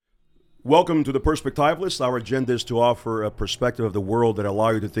Welcome to The Perspectivalist. Our agenda is to offer a perspective of the world that allow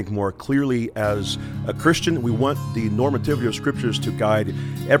you to think more clearly as a Christian. We want the normativity of Scriptures to guide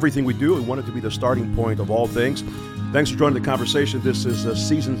everything we do. We want it to be the starting point of all things. Thanks for joining the conversation. This is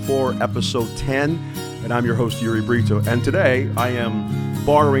Season 4, Episode 10, and I'm your host, Yuri Brito. And today, I am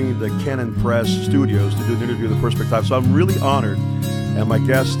borrowing the Canon Press studios to do an interview of The Perspective. So I'm really honored. And my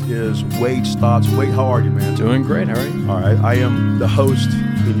guest is Wade Stotts. Wade, how are you, man? Doing great. How are you? All right. I am the host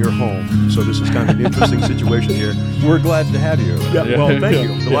in your home, so this is kind of an interesting situation here. We're glad to have you. Yeah, well, thank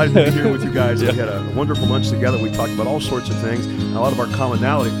you. I'm delighted to be here with you guys. We had a wonderful lunch together. We talked about all sorts of things. And a lot of our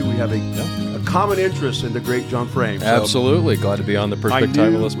commonality, too. We have a common interest in the great John Frame. So absolutely. Glad to be on the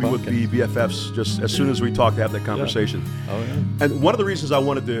Perspectivalist podcast. I knew we would be BFFs just as soon as we talked to have that conversation. Yeah. Oh, yeah. And one of the reasons I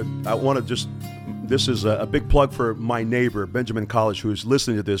want to just... This is a big plug for my neighbor, Benjamin College, who's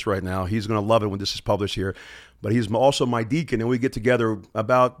listening to this right now. He's going to love it when this is published here. But he's also my deacon, and we get together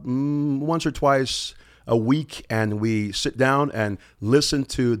about once or twice a week, and we sit down and listen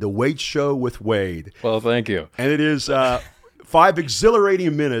to The Wade Show with Wade. Well, thank you. And it is 5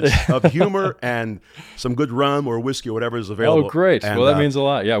 exhilarating minutes of humor and some good rum or whiskey or whatever is available. Oh, great. And, well, that means a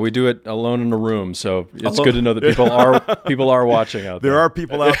lot. Yeah, we do it alone in a room, so it's good to know that people are watching out there. There are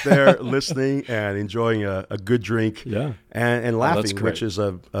people out there listening and enjoying a good drink and laughing, which is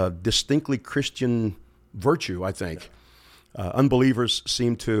a distinctly Christian virtue, I think. Unbelievers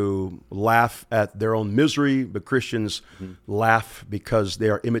seem to laugh at their own misery, but Christians laugh because they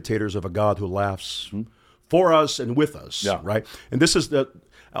are imitators of a God who laughs for us and with us, right? And this is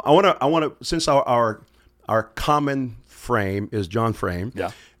I want to since our common frame is John Frame,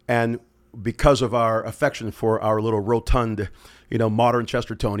 and because of our affection for our little rotund, modern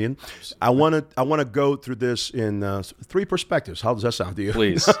Chestertonian, I want to go through this in 3 perspectives. How does that sound to you?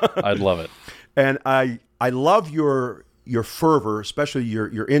 Please, I'd love it. And I love your fervor, especially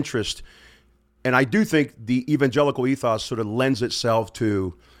your interest, and I do think the evangelical ethos sort of lends itself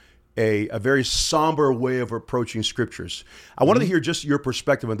to a very somber way of approaching scriptures. I wanted to hear just your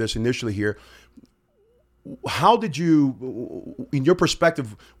perspective on this initially here. How did you, in your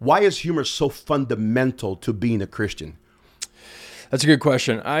perspective, why is humor so fundamental to being a Christian? That's a good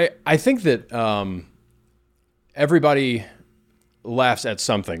question. I think that everybody laughs at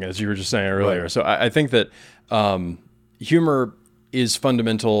something, as you were just saying earlier. Right. So I think that humor is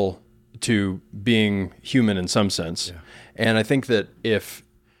fundamental to being human in some sense. Yeah. And I think that if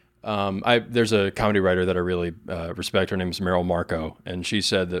there's a comedy writer that I really respect. Her name is Meryl Marco, and she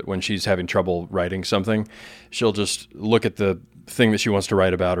said that when she's having trouble writing something, she'll just look at the thing that she wants to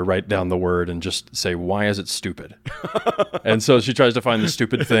write about or write down the word and just say, why is it stupid? And so she tries to find the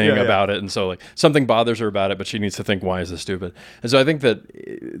stupid thing about it. And so like something bothers her about it, but she needs to think, why is this stupid? And so I think that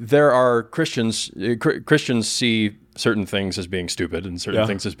there are Christians see certain things as being stupid and certain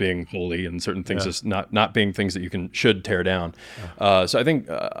things as being holy and certain things as not being things that you should tear down. So I think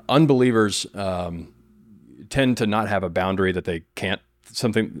unbelievers tend to not have a boundary that they don't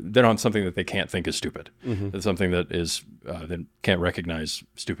have something that they can't think is stupid. It's something that is that can't recognize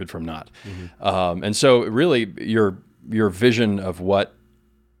stupid from not. And so really your vision of what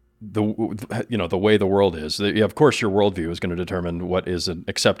the way the world is, of course your worldview is going to determine what is an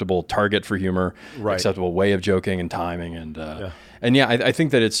acceptable target for humor, acceptable way of joking and timing, and I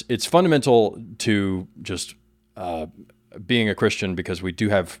think that it's fundamental to just being a Christian because we do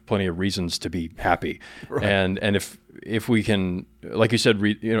have plenty of reasons to be happy, and if we can, like you said,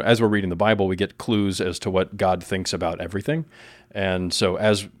 as we're reading the Bible, we get clues as to what God thinks about everything, and so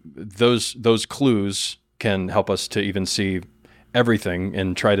as those clues can help us to even see everything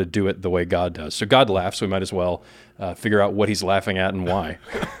and try to do it the way God does. So God laughs, we might as well figure out what he's laughing at and why.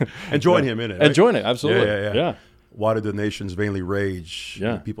 And join him in it. Right? And join it, absolutely. Yeah. Why do the nations vainly rage?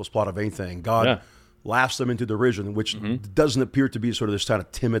 Yeah. People's plot a vain thing. God laughs them into derision, which doesn't appear to be sort of this kind of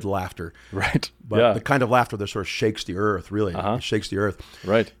timid laughter. Right. But the kind of laughter that sort of shakes the earth, really. It shakes the earth.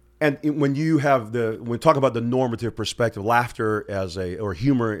 Right. And when we talk about the normative perspective, laughter or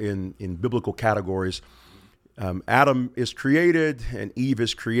humor in biblical categories, Adam is created and Eve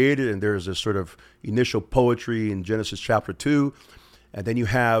is created, and there's this sort of initial poetry in Genesis chapter 2, and then you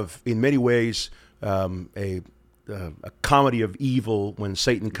have, in many ways, a comedy of evil when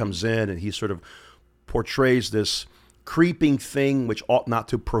Satan comes in and he sort of portrays this creeping thing which ought not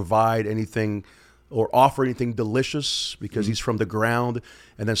to provide anything or offer anything delicious because he's from the ground,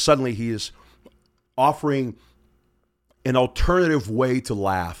 and then suddenly he is offering an alternative way to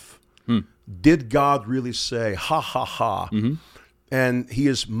laugh. Did God really say, ha, ha, ha? And he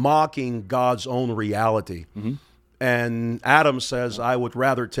is mocking God's own reality. And Adam says, I would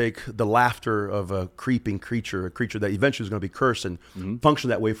rather take the laughter of a creeping creature, a creature that eventually is going to be cursed and function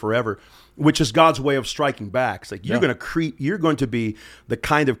that way forever, which is God's way of striking back. It's like you're going to be the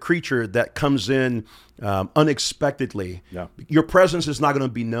kind of creature that comes in unexpectedly. Yeah. Your presence is not going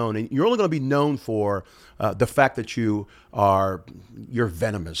to be known, and you're only going to be known for the fact that you're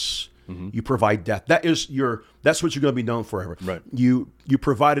venomous. You provide death. That's what you're going to be known forever. Right. You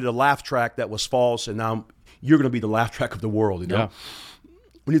provided a laugh track that was false, and now you're going to be the laugh track of the world. Yeah.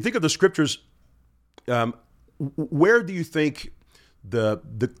 When you think of the scriptures, where do you think the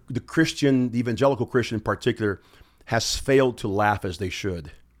Christian, the evangelical Christian in particular, has failed to laugh as they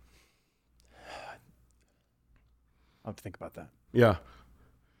should? I'll have to think about that. Yeah.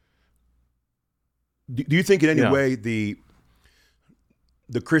 Do you think in any way the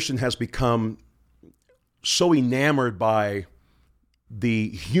Christian has become so enamored by the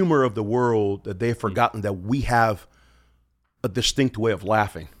humor of the world that they've forgotten that we have a distinct way of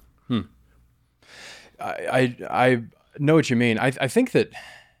laughing? I know what you mean. I think that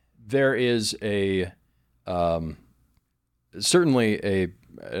there is certainly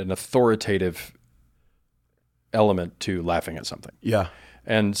an authoritative element to laughing at something. Yeah.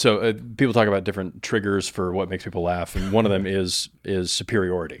 And so people talk about different triggers for what makes people laugh, and one of them is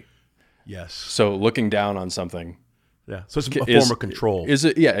superiority. Yes. So looking down on something. Yeah. So it's a form of control. Is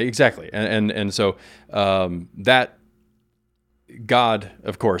it? Yeah, exactly. And so that God,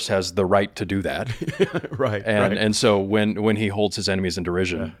 of course, has the right to do that. Right. And so when he holds his enemies in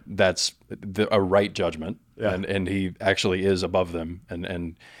derision, that's a right judgment. Yeah. And he actually is above them.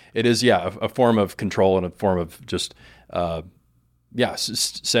 And it is, a form of control and a form of just,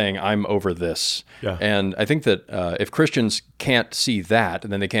 saying I'm over this. Yeah. And I think that if Christians can't see that,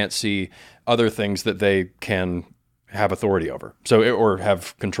 then they can't see other things that they can have authority over, or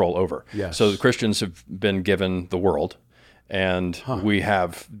have control over. Yes. So the Christians have been given the world, and we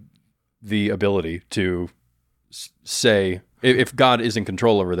have the ability to say, if God is in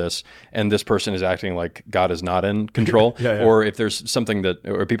control over this, and this person is acting like God is not in control, or if there's something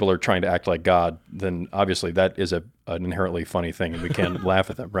or people are trying to act like God, then obviously that is an inherently funny thing, and we can laugh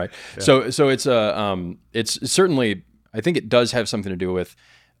at them, right? Yeah. So it's certainly, I think it does have something to do with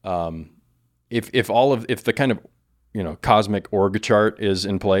if the kind of cosmic org chart is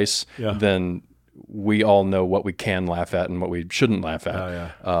in place, then we all know what we can laugh at and what we shouldn't laugh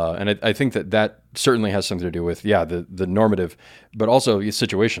at. And I think that certainly has something to do with, the normative, but also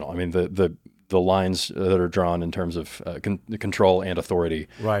situational. I mean, the lines that are drawn in terms of control and authority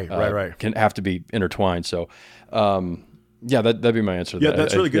right. can have to be intertwined. So, that'd be my answer to that.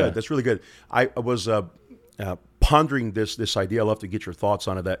 That's really good. That's really good. I was pondering this idea. I'd love to get your thoughts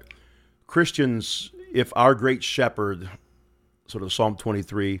on it, that Christians, if our great shepherd, sort of Psalm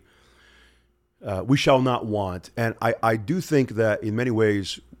 23, we shall not want. And I do think that in many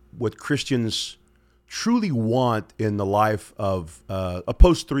ways, what Christians truly want in the life of a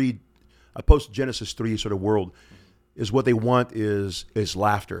post-Genesis 3 sort of world is what they want is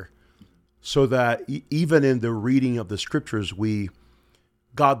laughter. So that even in the reading of the scriptures,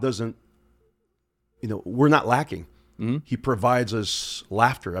 God doesn't, we're not lacking. Mm-hmm. He provides us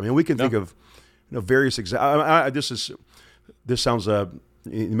laughter. I mean, we can think of various examples. This sounds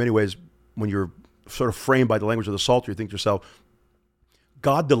in many ways, when you're sort of framed by the language of the Psalter, you think to yourself,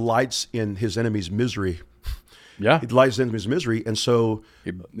 God delights in his enemy's misery. Yeah. He delights in his misery, and so...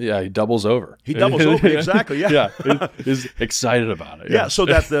 He doubles over. He doubles over, exactly, yeah. He's excited about it. Yeah, so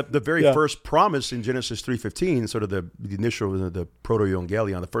that the very first promise in Genesis 3:15, sort of the initial, the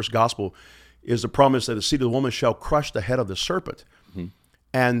proto-evangelion, the first gospel, is the promise that the seed of the woman shall crush the head of the serpent. Mm-hmm.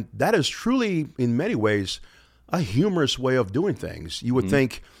 And that is truly, in many ways, a humorous way of doing things. You would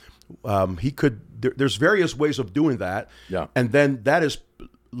think he could... There's various ways of doing that. Yeah. And then that is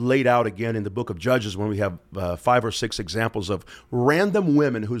laid out again in the book of Judges, when we have 5 or 6 examples of random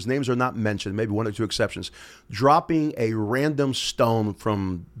women whose names are not mentioned, maybe 1 or 2 exceptions, dropping a random stone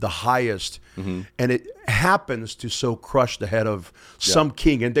from the highest, and it happens to so crush the head of some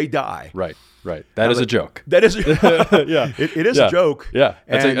king, and they die. Right. That is a joke. That is, it is a joke. Yeah,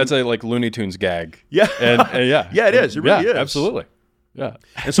 that's a like Looney Tunes gag. Yeah, and it is. It really is. Absolutely. Yeah.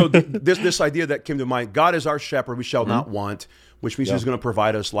 And so this idea that came to mind, God is our shepherd, we shall not want, which means he's going to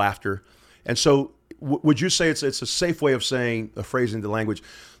provide us laughter. And so would you say it's a safe way of saying, a phrase in the language,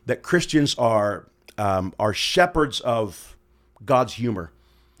 that Christians are shepherds of God's humor?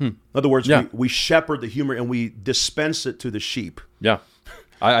 In other words, we shepherd the humor and we dispense it to the sheep. Yeah.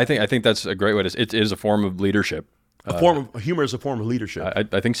 I think that's a great way to... It is a form of leadership. Humor is a form of leadership.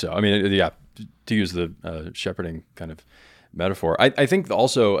 I think so. I mean, to use the shepherding kind of metaphor. I think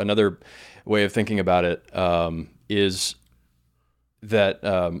also another way of thinking about it is that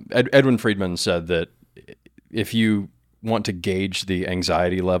Edwin Friedman said that if you want to gauge the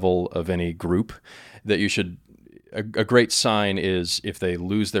anxiety level of any group, that you should, a great sign is if they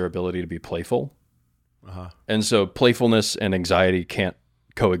lose their ability to be playful. And so playfulness and anxiety can't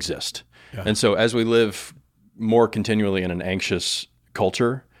coexist. Yeah. And so as we live more continually in an anxious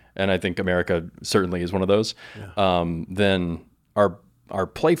culture, and I think America certainly is one of those, then our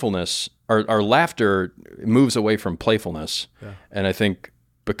playfulness, our laughter moves away from playfulness, and I think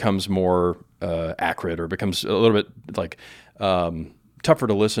becomes more acrid, or becomes a little bit like tougher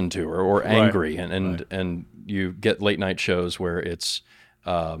to listen to, or angry, and you get late night shows where it's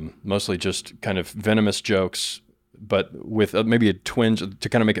mostly just kind of venomous jokes, but with maybe a twinge to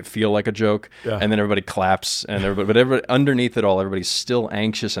kind of make it feel like a joke, and then everybody claps, and everybody underneath it all, everybody's still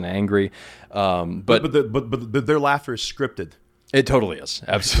anxious and angry. But their laughter is scripted. It totally is.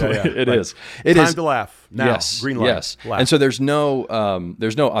 Absolutely, it is. It is time to laugh now. Yes, green light. Yes, laugh. And so there's no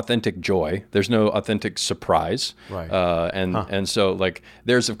authentic joy. There's no authentic surprise. Right. And so like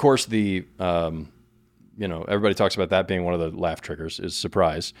there's of course the everybody talks about that being one of the laugh triggers is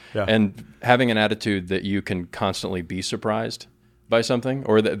surprise. Yeah. And having an attitude that you can constantly be surprised by something,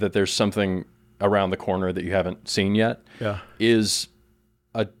 or that there's something around the corner that you haven't seen yet, that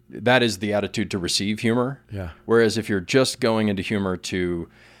is the attitude to receive humor. Yeah. Whereas if you're just going into humor to,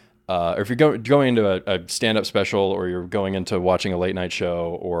 or if you're going into a stand-up special, or you're going into watching a late night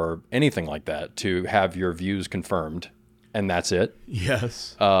show or anything like that to have your views confirmed, and that's it.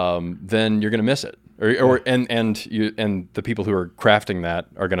 Yes. Then you're going to miss it. And the people who are crafting that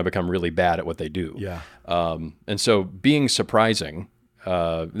are going to become really bad at what they do. Yeah. And so being surprising,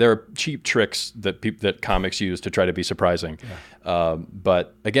 there are cheap tricks that comics use to try to be surprising. Yeah.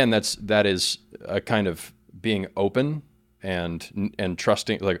 But again, that is a kind of being open and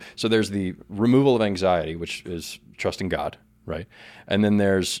trusting. Like, so there's the removal of anxiety, which is trusting God, right? And then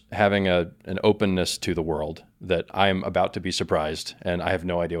there's having an openness to the world, that I am about to be surprised and I have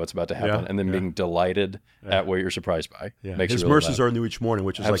no idea what's about to happen. And then being delighted at what you're surprised by. Yeah. Makes his you really mercies laugh. are new each morning,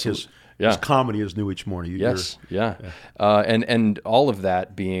 which is like his comedy is new each morning. And all of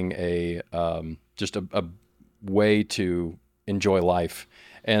that being just a way to enjoy life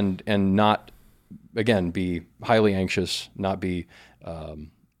and not, again, be highly anxious, not be,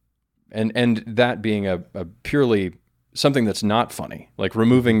 and that being a purely something that's not funny. Like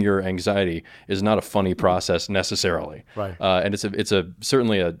removing your anxiety is not a funny process necessarily. Right. And it's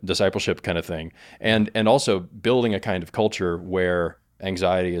certainly a discipleship kind of thing. And also building a kind of culture where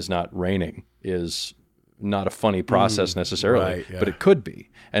anxiety is not reigning is not a funny process necessarily, but it could be.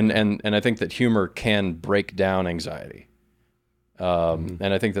 And I think that humor can break down anxiety.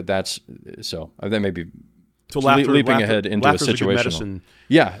 And I think that may be leaping ahead into a situational.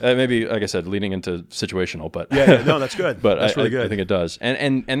 Yeah, maybe, like I said, leading into situational, but no, that's good. But that's really good. I think it does,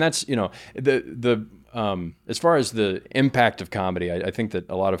 and that's the as far as the impact of comedy, I think that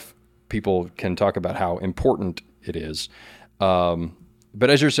a lot of people can talk about how important it is, but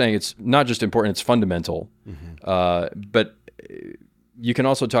as you're saying, it's not just important; it's fundamental. But you can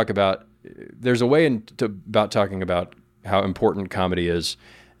also talk about there's a way about talking about how important comedy is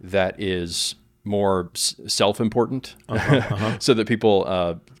that is more self-important, so that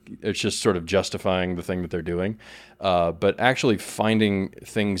people, it's just sort of justifying the thing that they're doing. But actually finding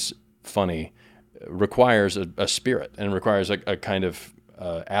things funny requires a spirit, and requires a kind of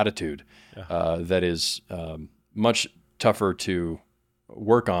attitude that is much tougher to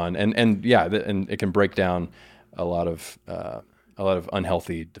work on, and it can break down a lot of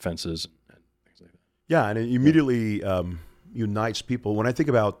unhealthy defenses and things like that. Yeah, and it immediately unites people. When I think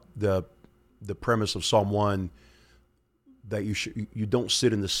about the premise of Psalm 1, that you don't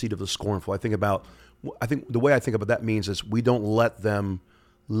sit in the seat of the scornful. I think the way I think about that means is we don't let them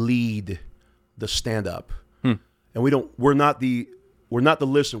lead the stand up. And we're not the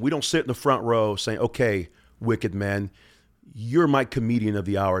listener. We don't sit in the front row saying, "Okay, wicked man, you're my comedian of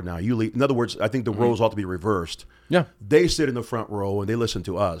the hour now. You lead." In other words, I think the roles ought to be reversed. Yeah. They sit in the front row and they listen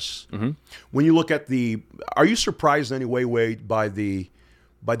to us. When you look at are you surprised in any way, Wade, by the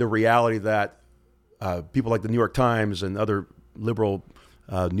reality that people like the New York Times and other liberal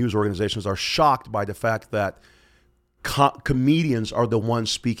news organizations are shocked by the fact that comedians are the ones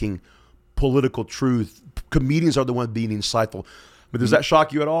speaking political truth. Comedians are the ones being insightful. But does that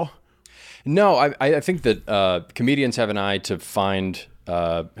shock you at all? No, I think that comedians have an eye to find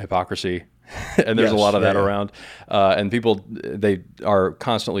hypocrisy. And there's a lot of that around. And people, they are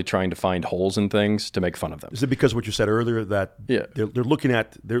constantly trying to find holes in things to make fun of them. Is it because what you said earlier, that they're looking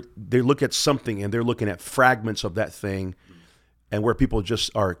at, they look at something and they're looking at fragments of that thing, and where people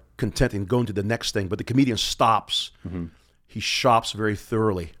just are content in going to the next thing, but the comedian stops. He shops very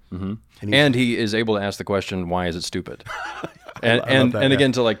thoroughly, and he is able to ask the question, "Why is it stupid?" And I love that, yeah.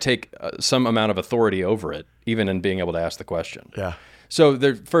 again, to like take some amount of authority over it, even in being able to ask the question. Yeah. So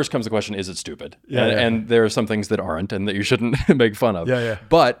there first comes the question: is it stupid? And there are some things that aren't, and that you shouldn't make fun of. Yeah.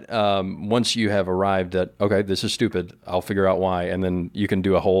 But once you have arrived at, okay, this is stupid, I'll figure out why, and then you can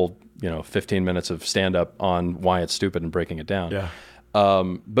do a whole 15 minutes of stand up on why it's stupid and breaking it down. Yeah.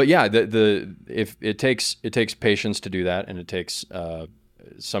 But yeah, if it takes patience to do that, and it takes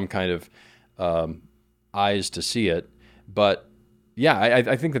some kind of eyes to see it. But yeah,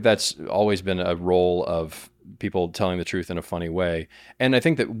 I think that's always been a role of people telling the truth in a funny way. And I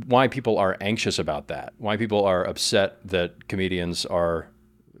think that why people are anxious about that, why people are upset that comedians are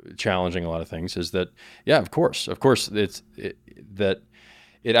challenging a lot of things, is that, yeah, of course, that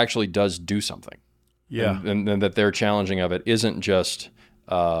it actually does do something. Yeah. And that their challenging of it isn't just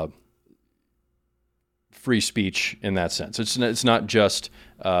free speech in that sense. It's not just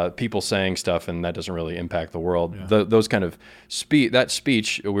people saying stuff and that doesn't really impact the world. Yeah. Those kind of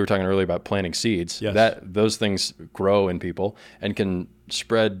speech, we were talking earlier about planting seeds, yes. Those things grow in people and can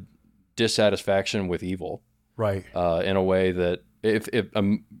spread dissatisfaction with evil. Right. In a way that if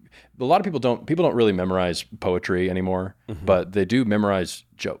a lot of people don't really memorize poetry anymore, but they do memorize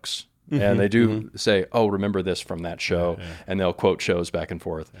jokes. And they do say, "Oh, remember this from that show," and they'll quote shows back and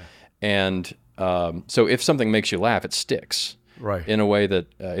forth. And so if something makes you laugh, it sticks. Right. In a way that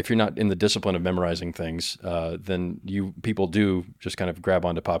if you're not in the discipline of memorizing things, then people do just kind of grab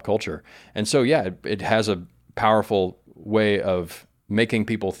onto pop culture. And so, yeah, it has a powerful way of making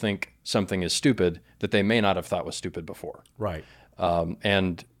people think something is stupid that they may not have thought was stupid before. Right.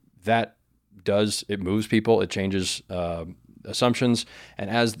 And that it moves people. It changes assumptions. And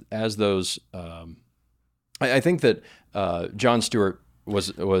as those, I think that Jon Stewart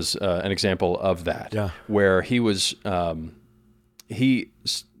was an example of that. Yeah. Where he was he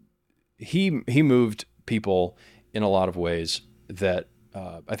moved people in a lot of ways that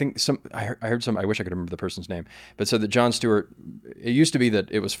I think I heard some, I wish I could remember the person's name, but said that Jon Stewart, it used to be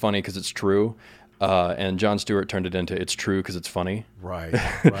that it was funny because it's true, and Jon Stewart turned it into it's true because it's funny. Right.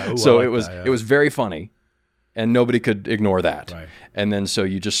 Ooh, So like it was that, yeah. it was very funny, and nobody could ignore that. Right. And then so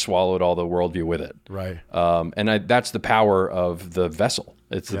you just swallowed all the worldview with it. Right. And that's the power of the vessel.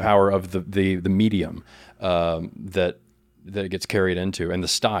 It's the power of the medium that it gets carried into, and the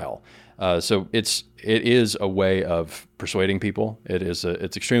style. So it is a way of persuading people. It's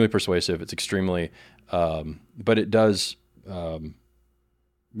extremely persuasive. It's extremely, but it does, And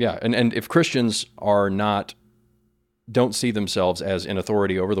if Christians don't see themselves as in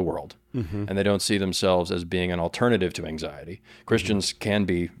authority over the world, and they don't see themselves as being an alternative to anxiety, Christians can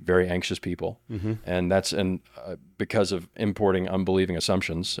be very anxious people, and that's because of importing unbelieving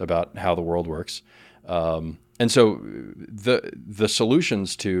assumptions about how the world works. And so the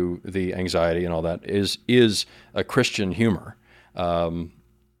solutions to the anxiety and all that is a Christian humor.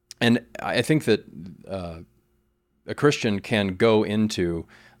 And I think that a Christian can go into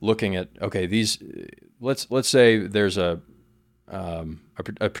looking at, okay, let's say there's a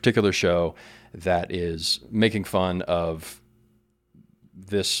particular show that is making fun of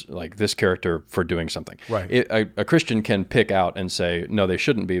this character for doing something. Right. A Christian can pick out and say, no, they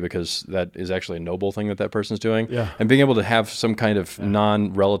shouldn't be, because that is actually a noble thing that person's doing. Yeah. And being able to have some kind of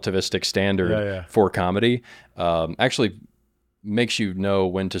non-relativistic standard for comedy actually makes you know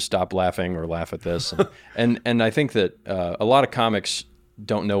when to stop laughing or laugh at this. And I think that a lot of comics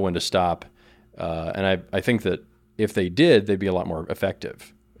don't know when to stop. And I think that if they did, they'd be a lot more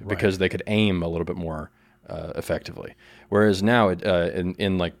effective, because they could aim a little bit more effectively. Whereas now,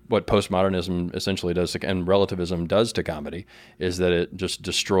 in like what postmodernism essentially does and relativism does to comedy, is that it just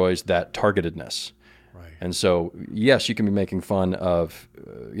destroys that targetedness. Right. And so, yes, you can be making fun of,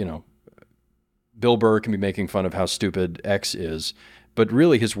 Bill Burr can be making fun of how stupid X is, but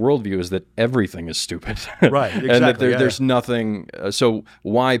really his worldview is that everything is stupid. Right, exactly. And that there's nothing. So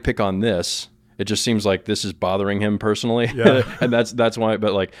why pick on this? It just seems like this is bothering him personally. Yeah. And that's why.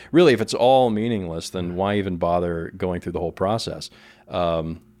 But like, really, if it's all meaningless, then why even bother going through the whole process?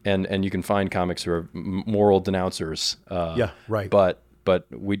 And you can find comics who are moral denouncers. Right. But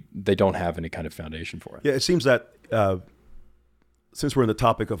they don't have any kind of foundation for it. Yeah, it seems that since we're in the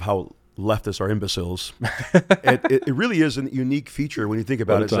topic of how leftists are imbeciles, it really is a unique feature when you think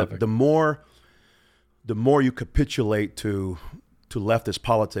about it. Is that the more you capitulate to leftist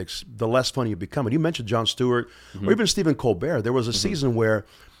politics, the less funny you become. And you mentioned Jon Stewart, or even Stephen Colbert. There was a season where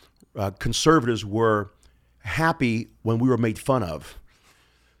conservatives were happy when we were made fun of.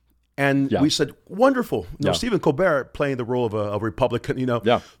 And we said, wonderful. Yeah. Stephen Colbert playing the role of a Republican,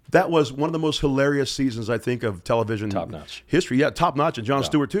 that was one of the most hilarious seasons, I think, of television Top-notch. history. Yeah, top-notch, and Jon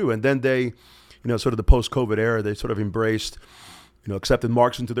Stewart too. And then they, sort of the post-COVID era, they sort of embraced, accepted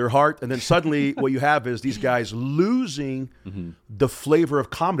Marx into their heart. And then suddenly what you have is these guys losing the flavor of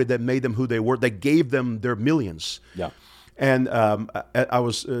comedy that made them who they were, that gave them their millions. Yeah. And I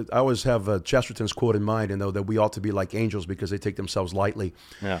always have Chesterton's quote in mind, that we ought to be like angels because they take themselves lightly.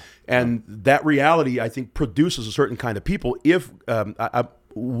 Yeah. And that reality, I think, produces a certain kind of people. If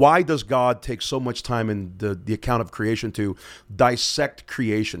why does God take so much time in the account of creation to dissect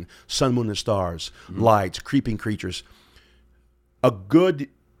creation, sun, moon, and stars, lights, creeping creatures? A good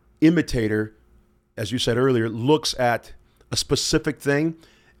imitator, as you said earlier, looks at a specific thing,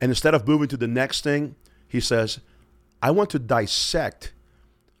 and instead of moving to the next thing, he says, I want to dissect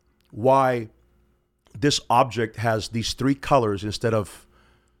why this object has these three colors instead of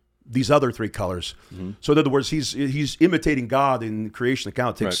these other three colors. So in other words, he's imitating God in the creation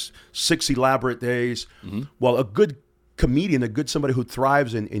account. It takes 6 elaborate days. Well, a good comedian, somebody who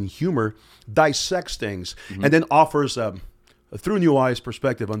thrives in humor, dissects things and then offers a through new eyes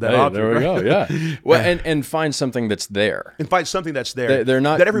perspective on that object. There we go. Yeah. Well, and find something that's there. And find something that's there. They're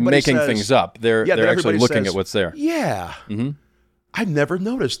not making things up. They're actually looking at what's there. Yeah. I've never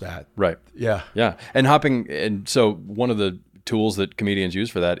noticed that. Right. Yeah. Yeah. And so one of the tools that comedians use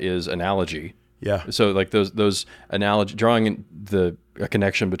for that is analogy. Yeah. So like those analogy, drawing a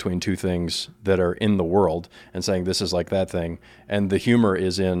connection between two things that are in the world and saying this is like that thing, and the humor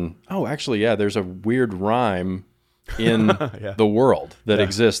is in, there's a weird rhyme in the world that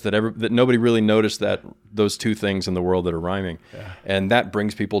exists that nobody really noticed, that those two things in the world that are rhyming, and that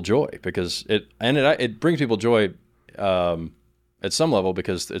brings people joy because it brings people joy at some level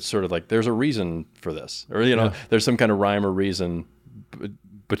because it's sort of like there's a reason for this, or there's some kind of rhyme or reason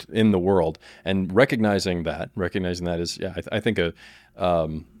but in the world, and recognizing that is I think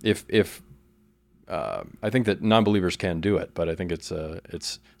I think that non-believers can do it, but I think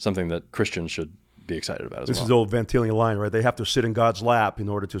it's something that Christians should be excited about as well. This is the old Van Tilling line, right? They have to sit in God's lap in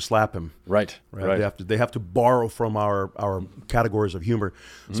order to slap him. Right. They have to borrow from our categories of humor.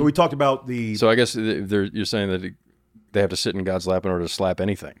 So we talked about So I guess you're saying that they have to sit in God's lap in order to slap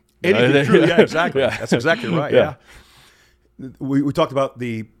anything. Anything, true. Yeah, exactly. That's exactly right. Yeah. We talked about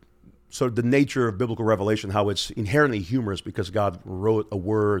the nature of biblical revelation, how it's inherently humorous because God wrote a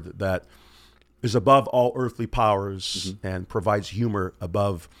word that is above all earthly powers and provides humor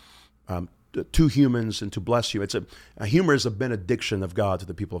above to humans and to bless you. It's humor is a benediction of God to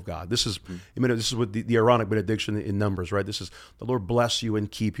the people of God. This is this is what the Aaronic benediction in Numbers, right? This is the Lord bless you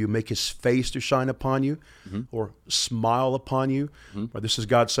and keep you, make His face to shine upon you, or smile upon you. Right? This is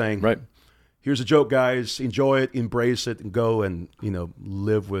God saying, here's a joke, guys. Enjoy it, embrace it, and go and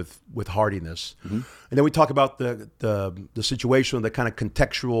live with hardiness. And then we talk about the situation, the kind of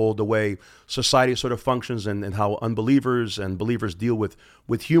contextual, the way society sort of functions, and how unbelievers and believers deal with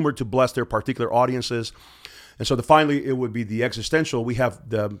humor to bless their particular audiences. And so finally, it would be the existential. We have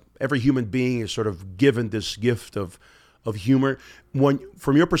every human being is sort of given this gift of humor.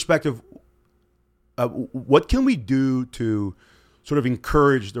 From your perspective, what can we do to sort of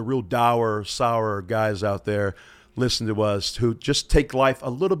encourage the real dour, sour guys out there listening to us who just take life a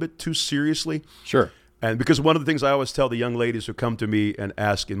little bit too seriously? Sure. And because one of the things I always tell the young ladies who come to me and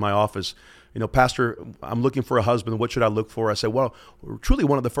ask in my office, Pastor, I'm looking for a husband. What should I look for? I say, well, truly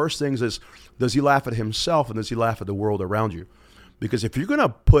one of the first things is, does he laugh at himself and does he laugh at the world around you? Because if you're going to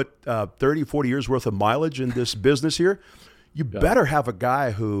put 30, 40 years worth of mileage in this business here, you better have a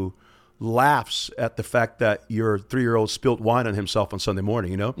guy who laughs at the fact that your 3-year-old spilt wine on himself on Sunday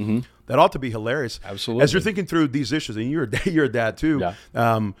morning, That ought to be hilarious. Absolutely. As you're thinking through these issues, and you're a dad too,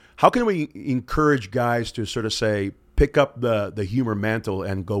 how can we encourage guys to sort of say, pick up the humor mantle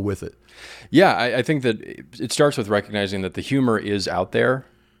and go with it? Yeah, I think that it starts with recognizing that the humor is out there.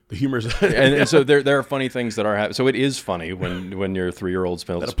 The humor is... and so there are funny things that are happening. So it is funny when your 3-year-old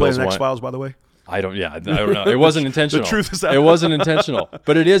spills That's playing X-Files, by the way? I don't know. It wasn't intentional. The truth is out. It wasn't intentional,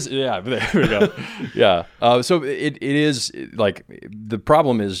 but it is. Yeah, there we go. Yeah. So it is like the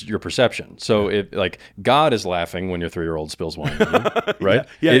problem is your perception. So God is laughing when your 3-year-old spills wine, right?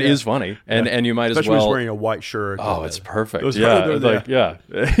 It is funny, and you might Especially as well. Especially when he's wearing a white shirt. Oh, it's perfect. Yeah.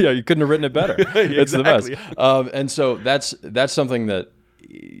 You couldn't have written it better. It's the best. And so that's something that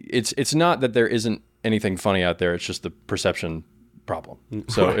it's not that there isn't anything funny out there. It's just the perception problem.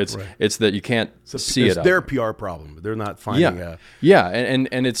 So it's that you can't see it. It's their PR problem. They're not finding.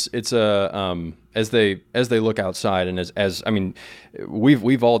 And it's as they look outside, and as I mean,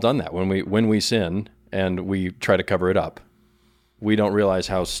 we've all done that when we sin and we try to cover it up. we don't realize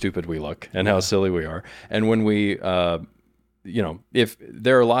how stupid we look and how silly we are. And when we, if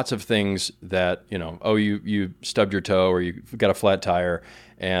there are lots of things that, you stubbed your toe or you got a flat tire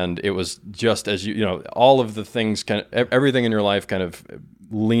and it was just as all of the things everything in your life kind of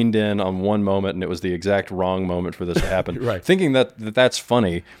leaned in on one moment and it was the exact wrong moment for this to happen. Right. Thinking that's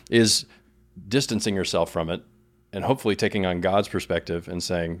funny is distancing yourself from it and hopefully taking on God's perspective and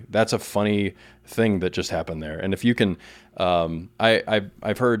saying, that's a funny thing that just happened there. And if you can,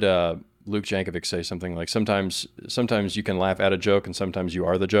 I've heard Luke Jankovic say something like, sometimes you can laugh at a joke and sometimes you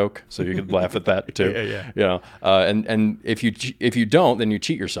are the joke. So you could laugh at that too. Yeah. And if you don't, then you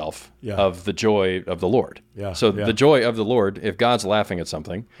cheat yourself of the joy of the Lord. Yeah. So the joy of the Lord, if God's laughing at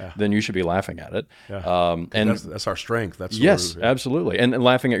something, then you should be laughing at it. Yeah. And that's our strength. That's yes, absolutely. And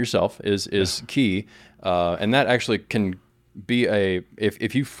laughing at yourself is key. And that actually can be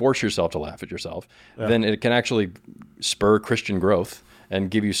if you force yourself to laugh at yourself, then it can actually spur Christian growth and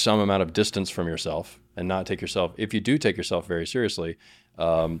give you some amount of distance from yourself and not take yourself. If you do take yourself very seriously,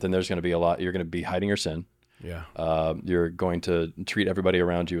 then there's going to be a lot. You're going to be hiding your sin. Yeah. You're going to treat everybody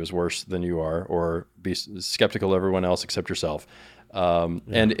around you as worse than you are, or be skeptical of everyone else except yourself.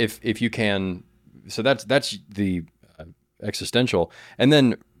 And if you can, so that's the existential. And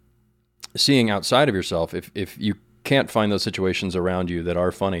then seeing outside of yourself, if you can't find those situations around you that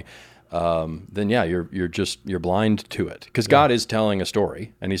are funny, then you're blind to it, because God is telling a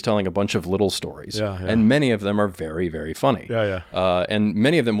story and he's telling a bunch of little stories, and many of them are very, very funny. And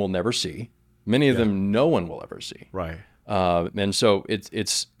many of them we'll never see. Many of them no one will ever see. Right. And so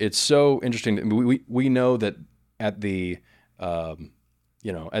it's so interesting. We know that at the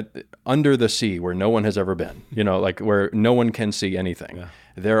under the sea where no one has ever been, like where no one can see anything,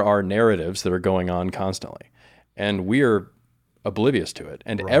 there are narratives that are going on constantly, and we're oblivious to it,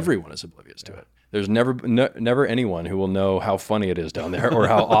 and everyone is oblivious to it. There's never anyone who will know how funny it is down there or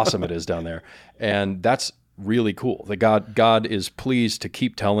how awesome it is down there, and that's really cool. That God is pleased to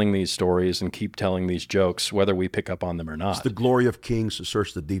keep telling these stories and keep telling these jokes, whether we pick up on them or not. It's the glory of kings to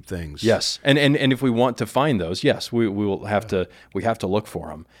search the deep things. Yes, and if we want to find those, yes, we will have to. We have to look for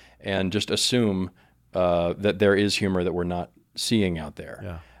them and just assume that there is humor that we're not seeing out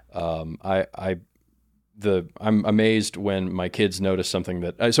there. I'm amazed when my kids notice something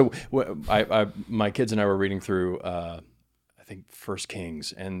that. My kids and I were reading through, I think, First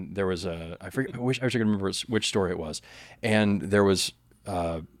Kings, and there was I wish I could remember which story it was, and there was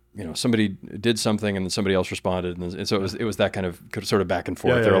somebody did something and then somebody else responded, and so it was that kind of sort of back and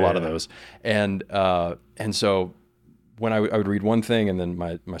forth. There are a lot of those, and so when I would read one thing and then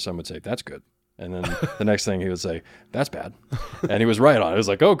my son would say, "That's good." And then the next thing he would say, "That's bad," and he was right on it. It was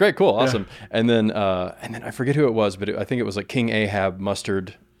like, "Oh, great, cool, awesome." And then I forget who it was, but I think it was like King Ahab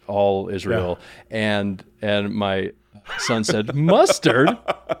mustered all Israel, and my son said, "Mustard,"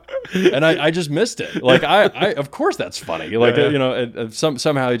 and I just missed it. Like I of course that's funny. Like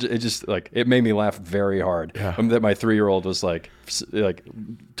somehow it just like it made me laugh very hard. That my 3-year-old was like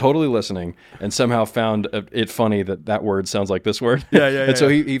totally listening and somehow found it funny that word sounds like this word. And so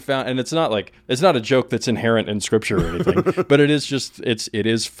he found, and it's not a joke that's inherent in scripture or anything, but it is just it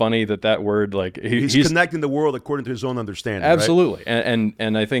is funny that word, like he's connecting the world according to his own understanding. Absolutely. Right?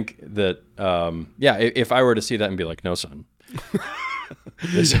 And I think that if I were to see that and be like, "No, son."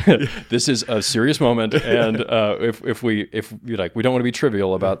 This is a serious moment, and if we don't want to be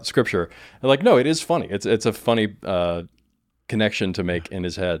trivial about scripture, like, no, it is funny. It's a funny connection to make in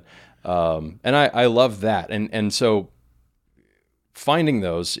his head, and I love that, and so finding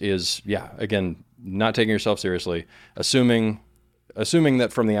those is again, not taking yourself seriously, assuming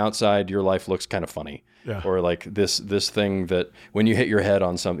that from the outside your life looks kind of funny. Or like this thing that when you hit your head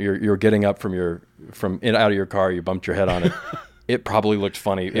on something, you're getting up from out of your car, you bumped your head on it. It probably looked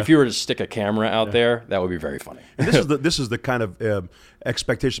funny. If you were to stick a camera out there, that would be very funny. And this is the kind of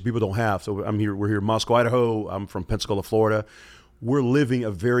expectation people don't have. So we're here in Moscow, Idaho. I'm from Pensacola, Florida. We're living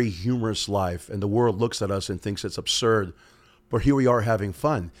a very humorous life, and the world looks at us and thinks it's absurd. But here we are having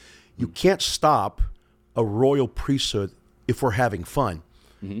fun. You can't stop a royal priesthood if we're having fun.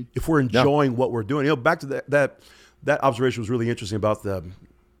 Mm-hmm. If we're enjoying what we're doing. Back to that observation was really interesting about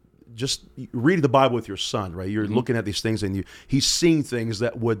just reading the Bible with your son, right? You're looking at these things and he's seeing things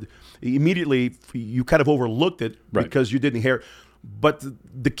that would immediately, you kind of overlooked it because you didn't hear. But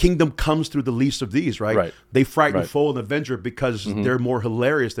the kingdom comes through the least of these, right? They frighten foe and avenger because they're more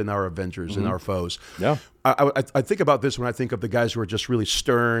hilarious than our avengers and our foes. Yeah, I think about this when I think of the guys who are just really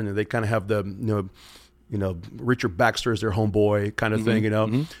stern and they kind of have the, Richard Baxter is their homeboy kind of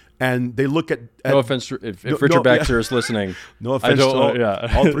thing, and they look at no offense if Richard Baxter is listening. No offense to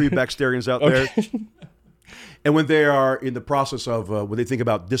all 3 Baxterians out there. And when they are in the process of, when they think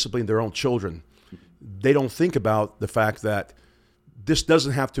about disciplining their own children, they don't think about the fact that this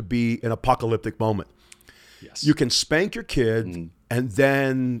doesn't have to be an apocalyptic moment. Yes. You can spank your kid and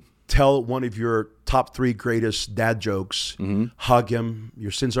then tell one of your top 3 greatest dad jokes, hug him,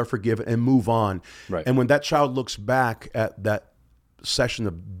 your sins are forgiven, and move on. Right. And when that child looks back at that session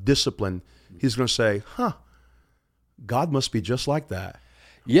of discipline, he's going to say, God must be just like that.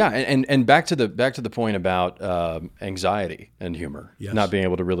 Yeah, and back to the point about anxiety and humor, not being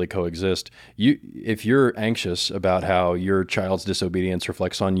able to really coexist. If you're anxious about how your child's disobedience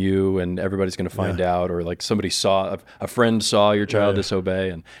reflects on you, and everybody's going to find out, or like somebody saw a friend saw your child disobey,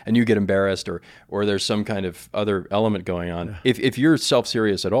 and you get embarrassed, or there's some kind of other element going on. If you're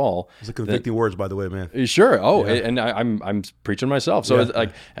self-serious at all, it's the convicting words, by the way, man. Sure. Oh, and I'm preaching myself, so it's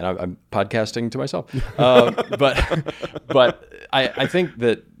like, and I'm podcasting to myself, but I think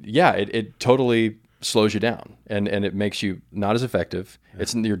that it totally slows you down, and it makes you not as effective.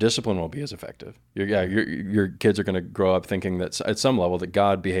 It's your discipline won't be as effective. Your kids are going to grow up thinking that at some level that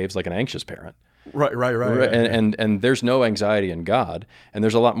God behaves like an anxious parent. Right. And there's no anxiety in God, and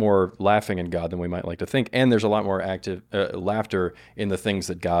there's a lot more laughing in God than we might like to think, and there's a lot more active laughter in the things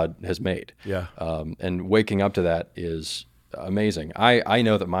that God has made. Yeah. And waking up to that is amazing. I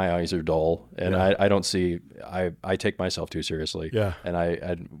know that my eyes are dull, and I don't see. I take myself too seriously. Yeah. And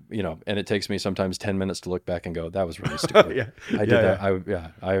and it takes me sometimes 10 minutes to look back and go, that was really stupid. I did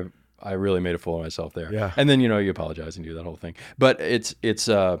that. I really made a fool of myself there. Yeah. And then you apologize and do that whole thing. But it's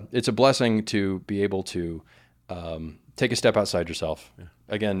a blessing to be able to take a step outside yourself. Yeah.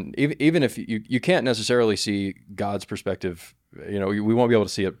 Again, even if you can't necessarily see God's perspective, we won't be able to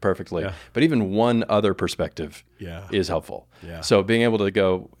see it perfectly. Yeah. But even one other perspective is helpful. Yeah. So being able to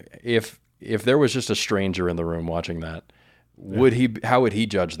go, if there was just a stranger in the room watching that, how would he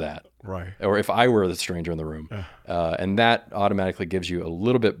judge that? Right. Or if I were the stranger in the room, and that automatically gives you a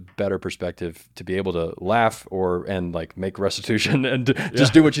little bit better perspective to be able to laugh and like make restitution and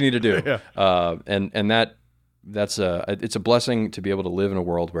just do what you need to do. Yeah. And that's it's a blessing to be able to live in a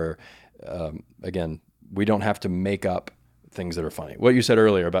world where, again, we don't have to make up things that are funny. What you said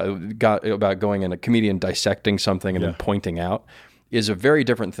earlier about going and a comedian dissecting something and then pointing out is a very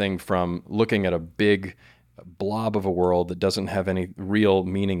different thing from looking at a big blob of a world that doesn't have any real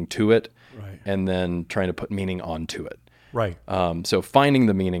meaning to it, and then trying to put meaning onto it. Right. So finding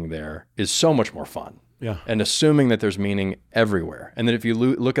the meaning there is so much more fun. Yeah. And assuming that there's meaning everywhere. And then if you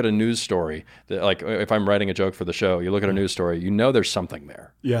look at a news story, that, like if I'm writing a joke for the show, you look at a news story, there's something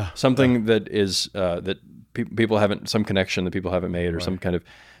there. Yeah. Something that is that people haven't, some connection that people haven't made, or some kind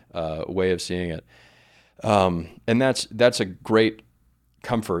of way of seeing it. And that's a great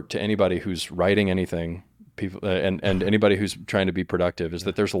comfort to anybody who's writing anything. People and anybody who's trying to be productive is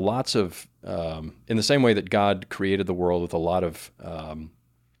that there's lots of in the same way that God created the world with a lot of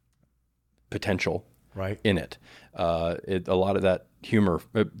potential in it. A lot of that humor,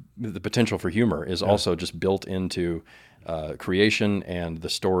 the potential for humor, is also just built into creation and the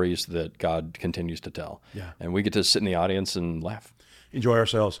stories that God continues to tell. Yeah. And we get to sit in the audience and laugh, enjoy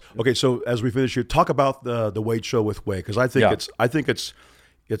ourselves. Okay, so as we finish here, talk about the Wade Show with Wade, because I think it's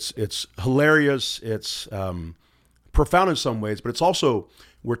hilarious. It's profound in some ways, but it's also,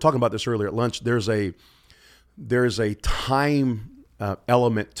 we were talking about this earlier at lunch, there's a time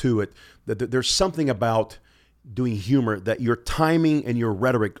element to it, that there's something about doing humor that your timing and your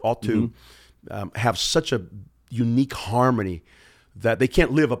rhetoric ought to have such a unique harmony that they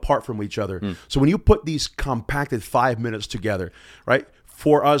can't live apart from each other. So when you put these compacted 5 minutes together, right?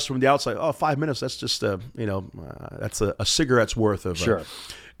 For us from the outside, 5 minutes, that's just that's a cigarette's worth of sure.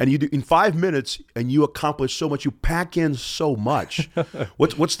 And you do in 5 minutes, and you accomplish so much. You pack in so much.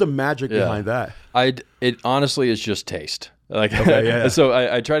 What's the magic behind that? It honestly is just taste. So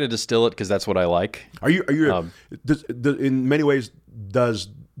I try to distill it because that's what I like. Are you in many ways, does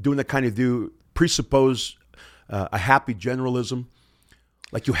doing that kind of do presuppose a happy generalism?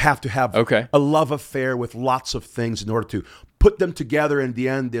 Like you have to have a love affair with lots of things in order to put them together. In the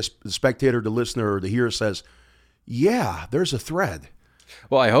end, the spectator, the listener, or the hearer says, "Yeah, there's a thread."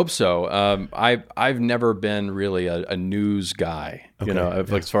 Well, I hope so. I've never been really a news guy,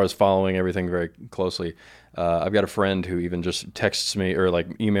 as far as following everything very closely. I've got a friend who even just texts me or like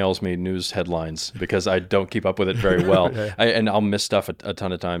emails me news headlines because I don't keep up with it very well, and I'll miss stuff a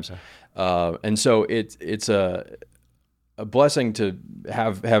ton of times. And so it's a blessing to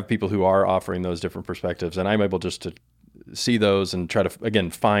have people who are offering those different perspectives, and I'm able just to see those and try to again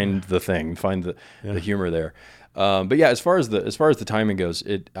find the humor there. But yeah, as far as the timing goes,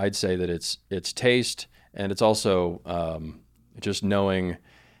 I'd say that it's taste, and it's also just knowing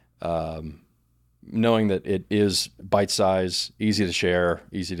knowing that it is bite size, easy to share,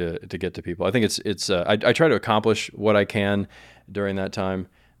 easy to get to people. I think I try to accomplish what I can during that time.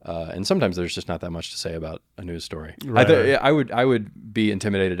 And sometimes there's just not that much to say about a news story. Right. I would be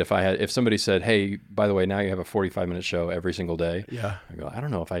intimidated if somebody said, "Hey, by the way, now you have a 45-minute show every single day." Yeah. I go, I don't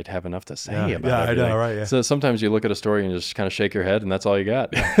know if I'd have enough to say about Yeah, everything. I know, right? Yeah. So sometimes you look at a story and just kind of shake your head, and that's all you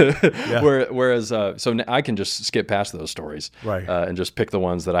got. Whereas, so I can just skip past those stories, Right. And just pick the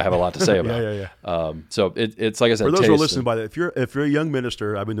ones that I have a lot to say about. Yeah. So it's like I said. For those who are listening, by that, if you're a young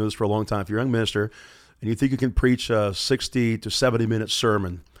minister, I've been doing this for a long time. If you're a young minister and you think you can preach a 60 to 70-minute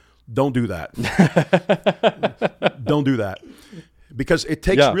sermon, don't do that. Don't do that, because it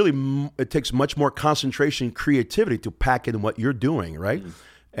takes it takes much more concentration and creativity to pack in what you're doing, right?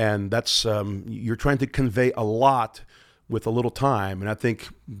 And that's you're trying to convey a lot with a little time, and I think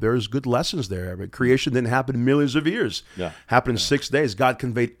there's good lessons there. I mean, creation didn't happen in millions of years. Happened in 6 days. God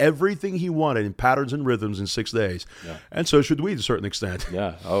conveyed everything He wanted in patterns and rhythms in 6 days, and so should we to a certain extent.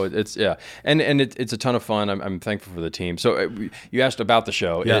 And it's a ton of fun. I'm thankful for the team. So you asked about the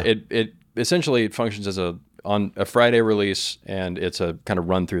show. It essentially functions as on a Friday release, and it's a kind of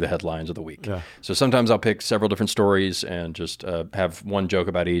run through the headlines of the week. So sometimes I'll pick several different stories and just have one joke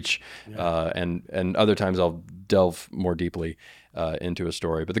about each, and other times I'll delve more deeply into a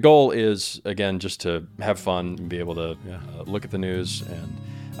story. But the goal is, again, just to have fun and be able to look at the news. And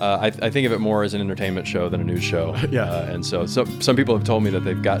I think of it more as an entertainment show than a news show. And so some people have told me that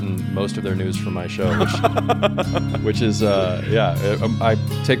they've gotten most of their news from my show, which is, I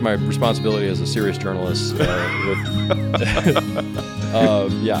take my responsibility as a serious journalist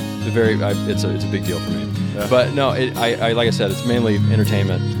it's a big deal for me. But no, I like I said, it's mainly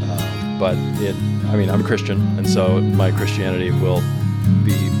entertainment, but I'm a Christian, and so my Christianity will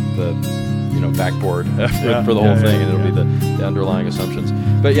be the backboard for the whole thing, and it'll be the underlying assumptions.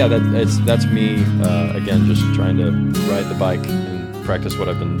 But that's me again, just trying to ride the bike and practice what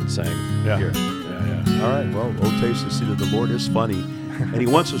I've been saying here. All right. Well, oh, taste and see that the Lord is funny, and He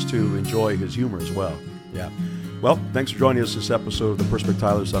wants us to enjoy His humor as well. Well, thanks for joining us this episode of the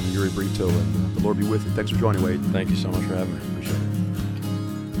Perspectivalist. I'm Yuri Brito, and the Lord be with you. Thanks for joining, Wade. Thank you so much for having me. Appreciate it.